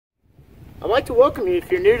I'd like to welcome you if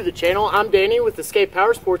you're new to the channel. I'm Danny with Escape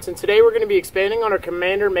Power Sports, and today we're going to be expanding on our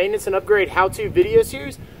Commander maintenance and upgrade how-to video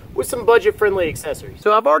series with some budget-friendly accessories.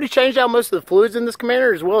 So I've already changed out most of the fluids in this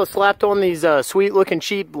Commander, as well as slapped on these sweet-looking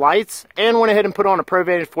cheap lights, and went ahead and put on a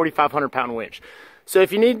ProVantage 4,500-pound winch. So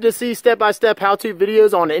if you need to see step-by-step how-to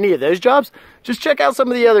videos on any of those jobs, just check out some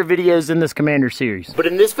of the other videos in this Commander series. But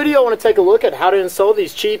in this video, I want to take a look at how to install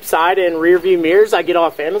these cheap side and rear view mirrors I get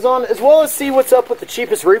off Amazon, as well as see what's up with the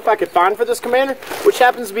cheapest roof I could find for this Commander, which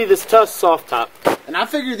happens to be this Tusk soft top. And I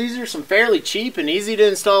figure these are some fairly cheap and easy to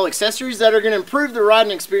install accessories that are going to improve the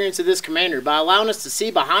riding experience of this Commander by allowing us to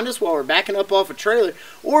see behind us while we're backing up off a trailer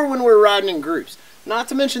or when we're riding in groups. Not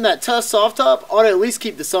to mention that Tusk soft top ought to at least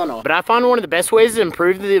keep the sun off. But I find one of the best ways to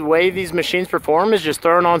improve the way these machines perform is just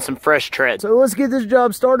throwing on some fresh tread. So let's get this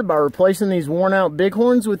job started by replacing these worn out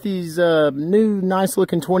bighorns with these new nice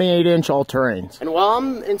looking 28-inch all-terrains. And while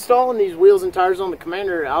I'm installing these wheels and tires on the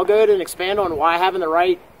Commander, I'll go ahead and expand on why having the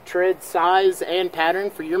right tread size and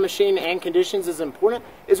pattern for your machine and conditions is important,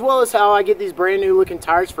 as well as how I get these brand new looking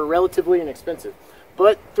tires for relatively inexpensive.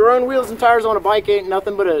 But throwing wheels and tires on a bike ain't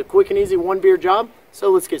nothing but a quick and easy one beer job, so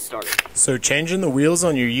let's get started. So changing the wheels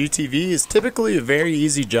on your UTV is typically a very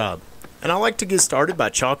easy job, and I like to get started by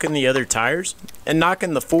chalking the other tires and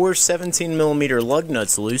knocking the 4 17mm lug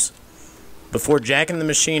nuts loose before jacking the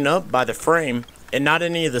machine up by the frame and not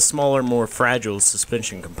any of the smaller, more fragile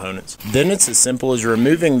suspension components. Then it's as simple as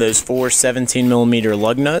removing those 4 17mm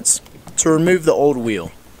lug nuts to remove the old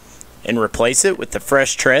wheel and replace it with the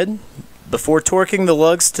fresh tread before torquing the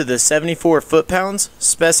lugs to the 74 foot-pounds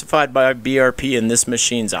specified by BRP in this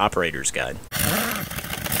machine's operator's guide.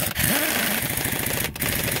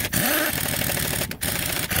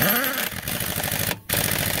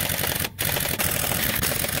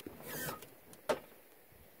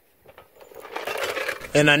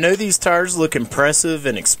 And I know these tires look impressive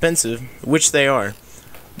and expensive, which they are,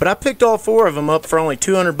 but I picked all 4 of them up for only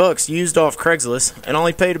 $200 used off Craigslist, and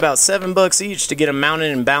only paid about $7 each to get them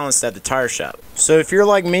mounted and balanced at the tire shop. So if you're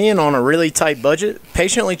like me and on a really tight budget,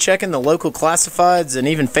 patiently checking the local classifieds and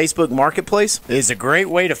even Facebook Marketplace is a great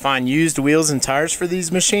way to find used wheels and tires for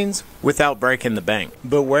these machines without breaking the bank.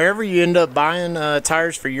 But wherever you end up buying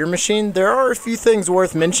tires for your machine, there are a few things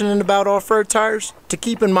worth mentioning about off-road tires to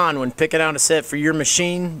keep in mind when picking out a set for your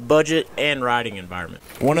machine, budget, and riding environment.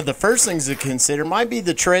 One of the first things to consider might be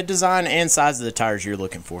the tread design and size of the tires you're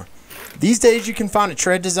looking for. These days you can find a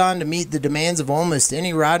tread design to meet the demands of almost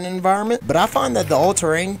any riding environment, but I find that the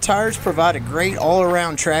all-terrain tires provide a great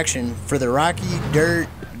all-around traction for the rocky, dirt,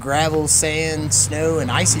 gravel, sand, snow,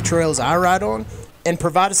 and icy trails I ride on, and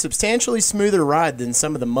provide a substantially smoother ride than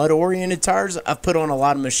some of the mud-oriented tires I've put on a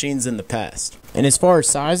lot of machines in the past. And as far as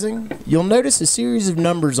sizing, you'll notice a series of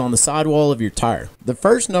numbers on the sidewall of your tire. The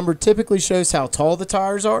first number typically shows how tall the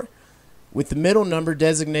tires are, with the middle number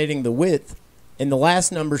designating the width, and the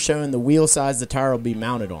last number showing the wheel size the tire will be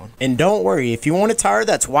mounted on. And don't worry, if you want a tire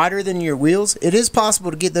that's wider than your wheels, it is possible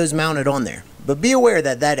to get those mounted on there. But be aware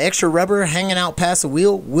that that extra rubber hanging out past the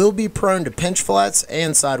wheel will be prone to pinch flats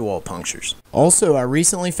and sidewall punctures. Also, I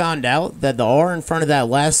recently found out that the R in front of that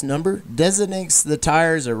last number designates the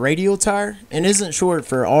tire as a radial tire and isn't short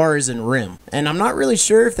for R as in rim. And I'm not really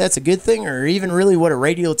sure if that's a good thing or even really what a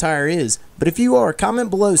radial tire is, but if you are,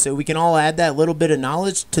 comment below so we can all add that little bit of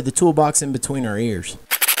knowledge to the toolbox in between our ears.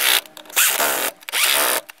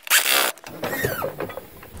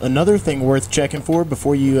 Another thing worth checking for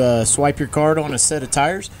before you swipe your card on a set of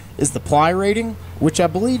tires is the ply rating, which I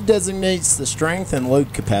believe designates the strength and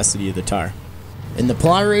load capacity of the tire. And the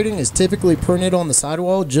ply rating is typically printed on the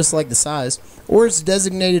sidewall just like the size, or it's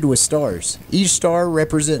designated with stars, each star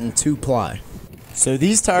representing 2 ply. So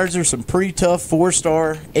these tires are some pretty tough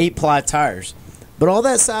 4-star, 8-ply tires. But all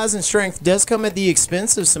that size and strength does come at the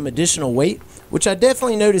expense of some additional weight, which I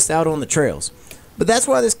definitely noticed out on the trails. But that's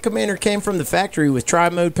why this Commander came from the factory with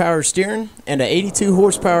tri-mode power steering and an 82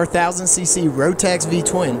 horsepower 1000cc Rotax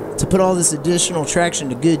V-twin to put all this additional traction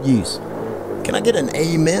to good use. Can I get an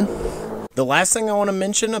amen? The last thing I want to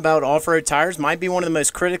mention about off-road tires might be one of the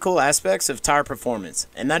most critical aspects of tire performance,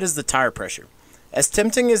 and that is the tire pressure. As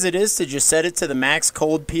tempting as it is to just set it to the max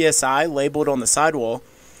cold PSI labeled on the sidewall,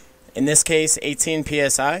 in this case 18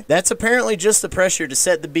 psi, that's apparently just the pressure to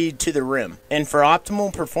set the bead to the rim. And for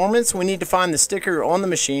optimal performance, we need to find the sticker on the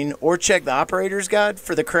machine or check the operator's guide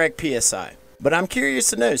for the correct psi. But I'm curious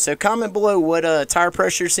to know, so comment below what tire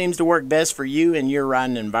pressure seems to work best for you and your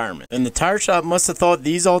riding environment. And the tire shop must have thought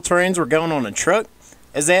these all-terrains were going on a truck,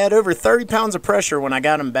 as they had over 30 pounds of pressure when I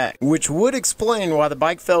got them back, which would explain why the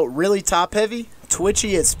bike felt really top heavy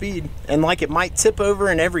twitchy at speed and like it might tip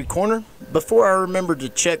over in every corner before I remembered to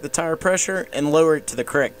check the tire pressure and lower it to the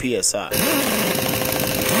correct PSI.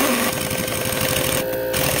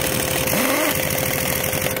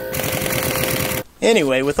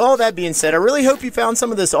 Anyway, with all that being said, I really hope you found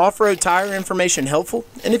some of this off-road tire information helpful,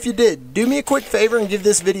 and if you did, do me a quick favor and give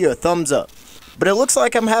this video a thumbs up. But it looks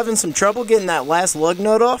like I'm having some trouble getting that last lug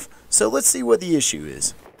nut off, so let's see what the issue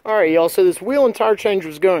is. Alright y'all, so this wheel and tire change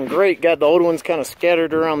was going great. Got the old ones kind of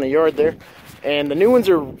scattered around the yard there, and the new ones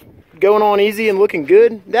are going on easy and looking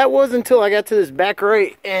good. That was until I got to this back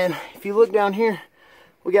right, and if you look down here,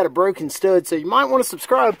 we got a broken stud, so you might want to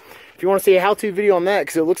subscribe if you want to see a how-to video on that,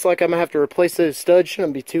 because it looks like I'm going to have to replace those studs.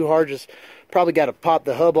 Shouldn't be too hard, just probably got to pop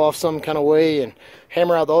the hub off some kind of way and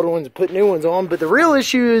hammer out the old ones and put new ones on. But the real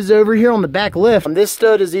issue is over here on the back left. This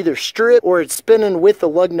stud is either stripped or it's spinning with the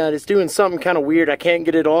lug nut. It's doing something kind of weird. I can't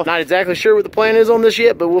get it off. Not exactly sure what the plan is on this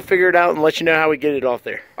yet, but we'll figure it out and let you know how we get it off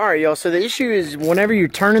there. All right, y'all, so the issue is whenever you're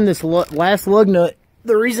turning this last lug nut,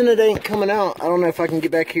 the reason it ain't coming out, I don't know if I can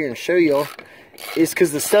get back here and show y'all, is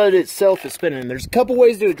because the stud itself is spinning. There's a couple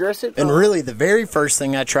ways to address it. And really, the very first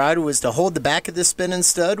thing I tried was to hold the back of this spinning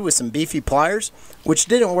stud with some beefy pliers, which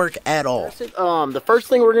didn't work at all. The first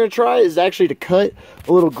thing we're going to try is actually to cut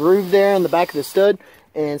a little groove there on the back of the stud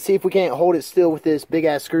and see if we can't hold it still with this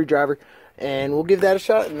big-ass screwdriver. And we'll give that a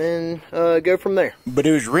shot and then go from there. But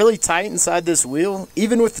it was really tight inside this wheel,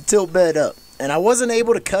 even with the tilt bed up. And I wasn't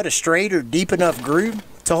able to cut a straight or deep enough groove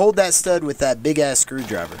to hold that stud with that big-ass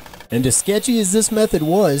screwdriver. And as sketchy as this method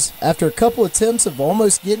was, after a couple attempts of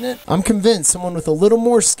almost getting it, I'm convinced someone with a little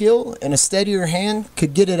more skill and a steadier hand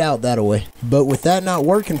could get it out that way. But with that not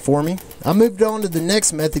working for me, I moved on to the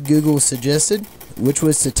next method Google suggested, which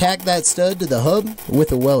was to tack that stud to the hub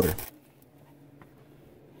with a welder.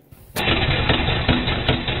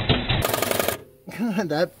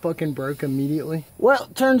 That fucking broke immediately. Well,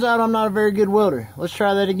 turns out I'm not a very good welder. Let's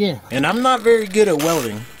try that again. And I'm not very good at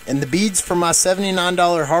welding, and the beads from my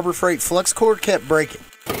 $79 Harbor Freight flux cord kept breaking.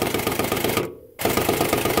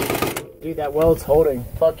 Dude, that weld's holding.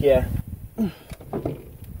 Fuck yeah.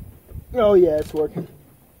 Oh yeah, it's working.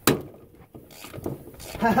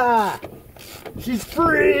 Haha! She's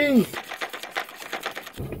free!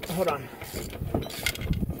 Hold on.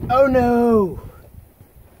 Oh no!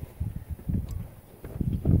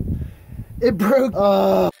 It broke.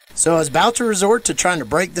 So I was about to resort to trying to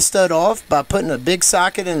break the stud off by putting a big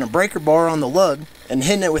socket and a breaker bar on the lug and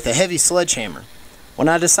hitting it with a heavy sledgehammer, when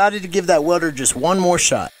I decided to give that welder just one more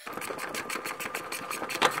shot.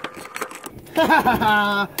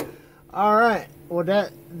 Alright, well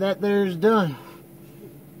that there's done.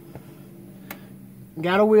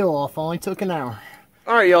 Got a wheel off, only took an hour.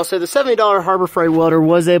 Alright y'all, so the $70 Harbor Freight welder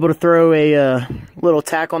was able to throw a little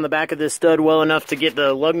tack on the back of this stud well enough to get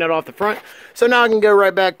the lug nut off the front. So now I can go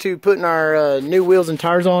right back to putting our new wheels and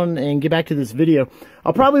tires on and get back to this video.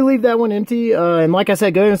 I'll probably leave that one empty, and like I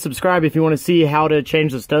said, go ahead and subscribe if you want to see how to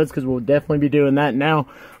change the studs, because we'll definitely be doing that now.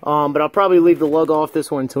 But I'll probably leave the lug off this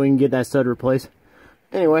one until we can get that stud replaced.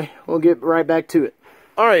 Anyway, we'll get right back to it.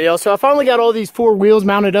 Alright y'all, so I finally got all these 4 wheels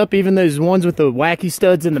mounted up, even those ones with the wacky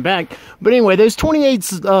studs in the back. But anyway, those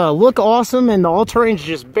 28s look awesome, and the all-terrain's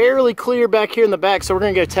just barely clear back here in the back, so we're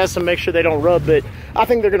going to go test them, make sure they don't rub, but I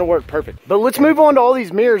think they're going to work perfect. But let's move on to all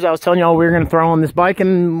these mirrors I was telling y'all we were going to throw on this bike,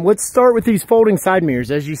 and let's start with these folding side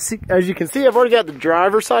mirrors. As you can see, I've already got the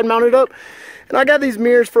driver's side mounted up, and I got these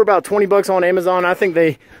mirrors for about 20 bucks on Amazon. I think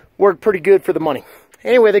they work pretty good for the money.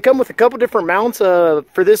 Anyway, they come with a couple different mounts.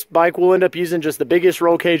 For this bike, we'll end up using just the biggest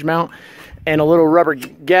roll cage mount and a little rubber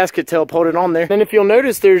gasket to help hold it on there. Then if you'll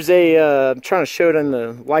notice, there's a, I'm trying to show it in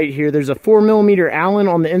the light here, there's a 4mm Allen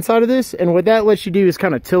on the inside of this, and what that lets you do is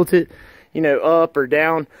kind of tilt it, you know, up or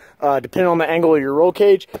down, depending on the angle of your roll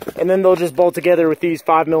cage, and then they'll just bolt together with these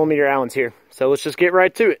 5mm Allens here. So let's just get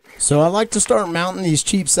right to it. So I like to start mounting these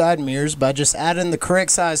cheap side mirrors by just adding the correct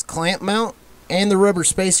size clamp mount and the rubber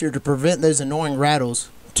spacer to prevent those annoying rattles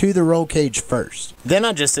to the roll cage first. Then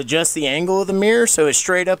I just adjust the angle of the mirror so it's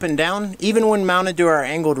straight up and down, even when mounted to our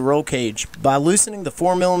angled roll cage, by loosening the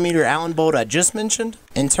 4mm Allen bolt I just mentioned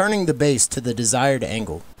and turning the base to the desired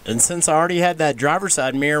angle. And since I already had that driver's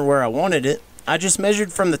side mirror where I wanted it, I just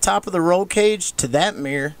measured from the top of the roll cage to that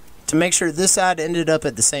mirror to make sure this side ended up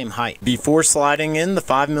at the same height, before sliding in the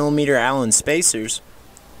 5mm Allen spacers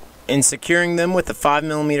and securing them with the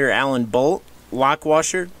 5mm Allen bolt, lock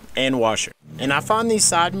washer, and washer. And I find these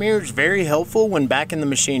side mirrors very helpful when backing the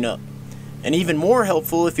machine up, and even more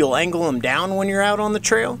helpful if you'll angle them down when you're out on the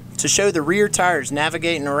trail to show the rear tires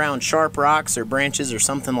navigating around sharp rocks or branches or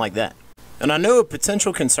something like that. And I know a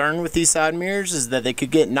potential concern with these side mirrors is that they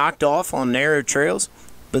could get knocked off on narrow trails,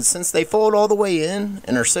 but since they fold all the way in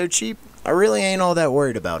and are so cheap, I really ain't all that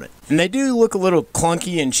worried about it. And they do look a little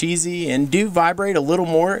clunky and cheesy and do vibrate a little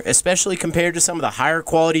more, especially compared to some of the higher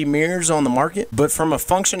quality mirrors on the market. But from a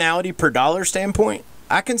functionality per dollar standpoint,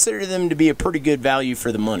 I consider them to be a pretty good value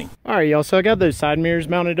for the money. Alright y'all, so I got those side mirrors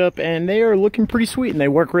mounted up and they are looking pretty sweet and they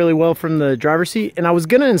work really well from the driver's seat. And I was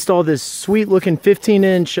going to install this sweet looking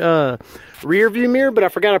 15-inch rear view mirror, but I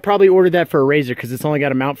forgot I probably ordered that for a Razor because it's only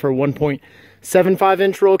got a mount for a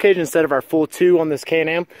 1.75-inch roll cage instead of our full 2 on this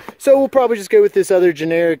Can-Am. So we'll probably just go with this other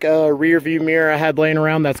generic rear view mirror I had laying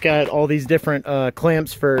around that's got all these different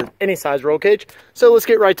clamps for any size roll cage. So let's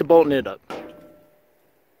get right to bolting it up.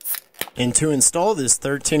 And to install this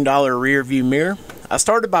 $13 rear view mirror, I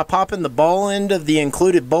started by popping the ball end of the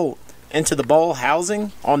included bolt into the ball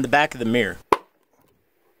housing on the back of the mirror.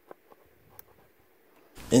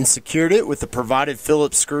 Then secured it with the provided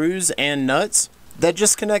Phillips screws and nuts that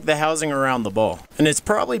just connect the housing around the ball. And it's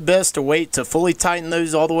probably best to wait to fully tighten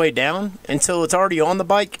those all the way down until it's already on the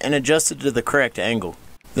bike and adjusted to the correct angle.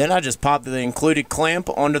 Then I just popped the included clamp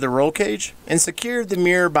onto the roll cage and secured the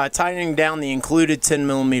mirror by tightening down the included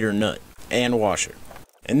 10mm nut and washer.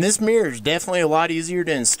 And this mirror is definitely a lot easier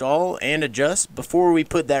to install and adjust before we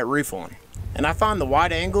put that roof on. And I find the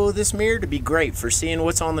wide angle of this mirror to be great for seeing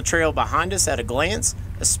what's on the trail behind us at a glance,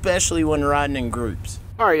 especially when riding in groups.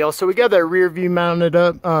 Alright y'all, so we got that rear view mounted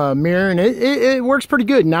up mirror and it works pretty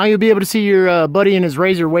good. Now you'll be able to see your buddy and his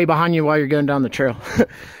Razor way behind you while you're going down the trail.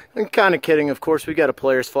 I'm kind of kidding, of course. We got a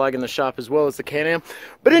player's flag in the shop as well as the Can-Am.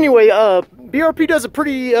 But anyway, BRP does a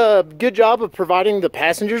pretty good job of providing the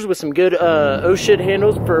passengers with some good oh shit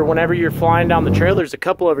handles for whenever you're flying down the trail. There's a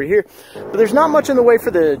couple over here, but there's not much in the way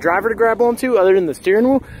for the driver to grab onto other than the steering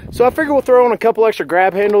wheel. So I figure we'll throw on a couple extra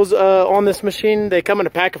grab handles on this machine. They come in a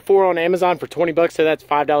pack of 4 on Amazon for 20 bucks, so that's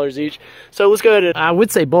 $5 each. So let's go ahead and, I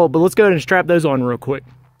would say bolt, but let's go ahead and strap those on real quick.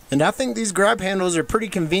 And I think these grab handles are pretty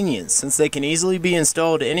convenient since they can easily be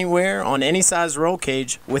installed anywhere on any size roll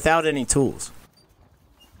cage without any tools.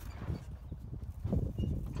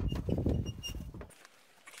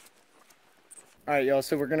 Alright y'all,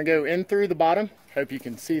 so we're going to go in through the bottom. Hope you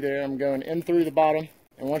can see there. I'm going in through the bottom.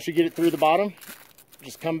 And once you get it through the bottom,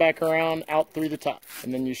 just come back around out through the top.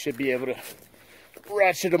 And then you should be able to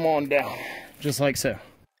ratchet them on down, just like so.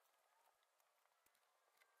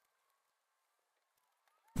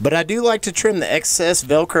 But I do like to trim the excess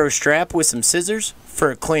Velcro strap with some scissors for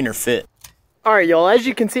a cleaner fit. Alright y'all, as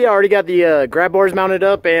you can see, I already got the grab bars mounted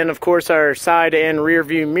up and of course our side and rear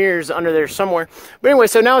view mirrors under there somewhere. But anyway,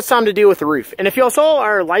 so now it's time to deal with the roof. And if y'all saw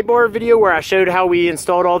our light bar video where I showed how we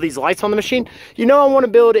installed all these lights on the machine, you know I want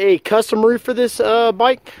to build a custom roof for this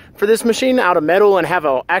bike, for this machine, out of metal and have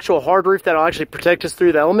an actual hard roof that'll actually protect us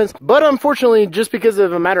through the elements. But unfortunately, just because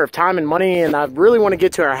of a matter of time and money, and I really want to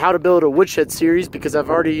get to our how to build a woodshed series because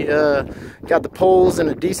I've already got the poles in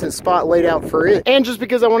a decent spot laid out for it. And just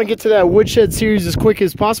because I want to get to that woodshed series as quick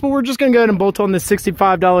as possible, we're just going to go ahead and bolt on this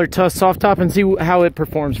 $65 Tusk soft top and see how it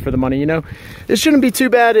performs for the money. You know, it shouldn't be too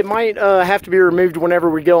bad. It might have to be removed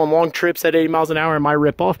whenever we go on long trips at 80 miles an hour. It might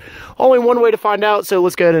rip off. Only one way to find out, so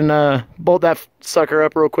let's go ahead and bolt that sucker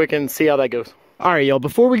up real quick and see how that goes. Alright y'all,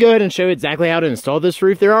 before we go ahead and show exactly how to install this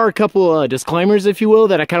roof, there are a couple disclaimers, if you will,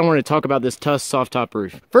 that I kind of want to talk about this Tusk soft top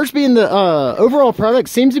roof. First being the overall product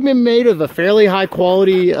seems to be made of a fairly high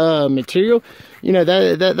quality material. You know,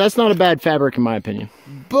 that's not a bad fabric in my opinion.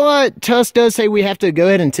 But Tusk does say we have to go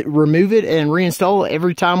ahead and remove it and reinstall it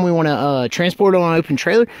every time we want to transport it on an open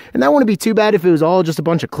trailer. And that wouldn't be too bad if it was all just a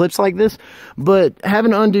bunch of clips like this. But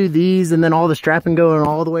having to undo these and then all the strapping going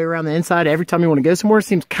all the way around the inside every time you want to go somewhere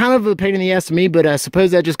seems kind of a pain in the ass to me. But I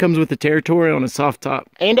suppose that just comes with the territory on a soft top.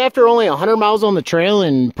 And after only 100 miles on the trail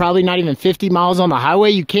and probably not even 50 miles on the highway,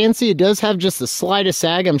 you can see it does have just the slightest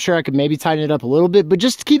sag. I'm sure I could maybe tighten it up a little bit. But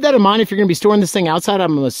just keep that in mind if you're going to be storing this thing outside.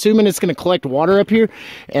 I'm assuming it's going to collect water up here,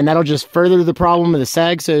 and that'll just further the problem of the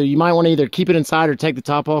sag, so you might want to either keep it inside or take the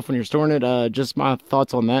top off when you're storing it. Just my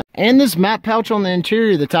thoughts on that. And this mat pouch on the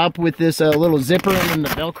interior, the top with this little zipper and then the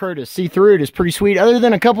Velcro to see through it is pretty sweet. Other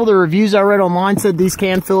than a couple of the reviews I read online said these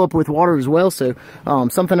can fill up with water as well, so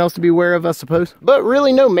something else to be aware of, I suppose. But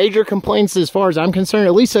really no major complaints as far as I'm concerned,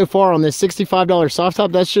 at least so far on this $65 soft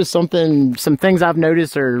top. That's just some things I've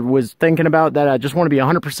noticed or was thinking about that I just want to be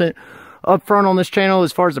 100% up front on this channel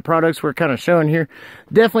as far as the products we're kind of showing here.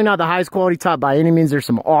 Definitely not the highest quality top by any means. There's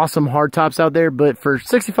some awesome hard tops out there, but for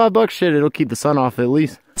 65 bucks, shit, it'll keep the sun off at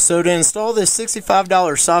least. So to install this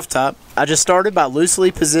 $65 soft top, I just started by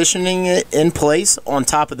loosely positioning it in place on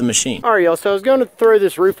top of the machine. All right, y'all, so I was going to throw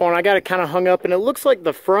this roof on. I got it kind of hung up, and it looks like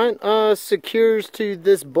the front secures to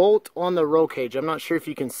this bolt on the roll cage. I'm not sure if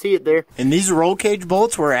you can see it there. And these roll cage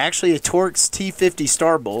bolts were actually a Torx T50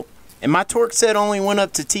 star bolt, and my torque set only went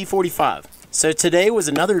up to T45. So today was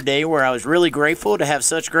another day where I was really grateful to have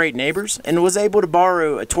such great neighbors and was able to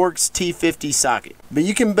borrow a Torx T50 socket. But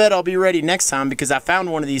you can bet I'll be ready next time because I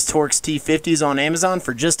found one of these Torx T50s on Amazon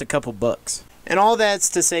for just a couple bucks. And all that's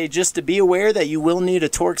to say just to be aware that you will need a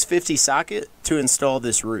Torx 50 socket to install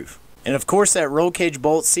this roof. And of course that roll cage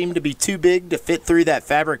bolt seemed to be too big to fit through that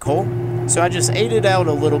fabric hole, so I just ate it out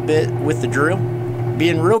a little bit with the drill,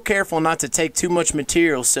 being real careful not to take too much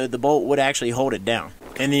material so the bolt would actually hold it down.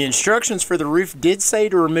 And the instructions for the roof did say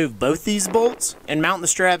to remove both these bolts and mount the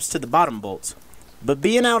straps to the bottom bolts. But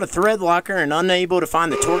being out of thread locker and unable to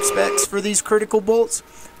find the torque specs for these critical bolts,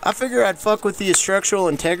 I figured I'd fuck with the structural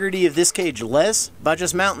integrity of this cage less by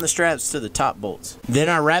just mounting the straps to the top bolts. Then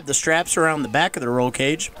I wrapped the straps around the back of the roll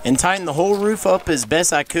cage and tightened the whole roof up as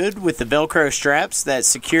best I could with the Velcro straps that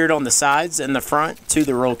secured on the sides and the front to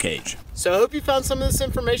the roll cage. So I hope you found some of this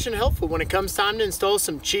information helpful when it comes time to install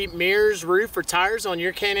some cheap mirrors, roof, or tires on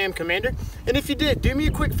your Can-Am Commander. And if you did, do me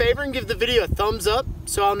a quick favor and give the video a thumbs up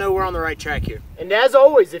so I'll know we're on the right track here. And as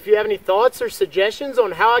always, if you have any thoughts or suggestions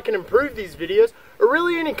on how I can improve these videos, or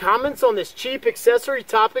really any comments on this cheap accessory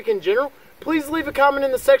topic in general, please leave a comment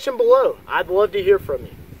in the section below. I'd love to hear from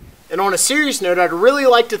you. And on a serious note, I'd really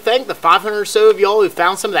like to thank the 500 or so of y'all who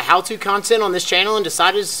found some of the how-to content on this channel and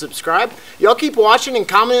decided to subscribe. Y'all keep watching and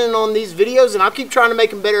commenting on these videos, and I'll keep trying to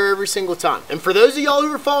make them better every single time. And for those of y'all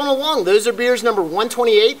who are following along, those are beers number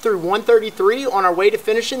 128 through 133 on our way to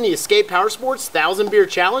finishing the Escape Powersports 1,000 Beer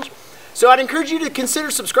Challenge. So I'd encourage you to consider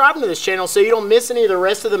subscribing to this channel so you don't miss any of the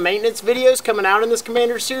rest of the maintenance videos coming out in this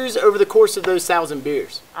Commander series over the course of those 1,000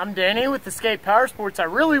 beers. I'm Danny with Escape Powersports. I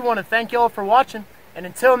really want to thank y'all for watching. And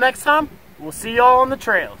until next time, we'll see y'all on the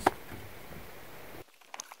trails.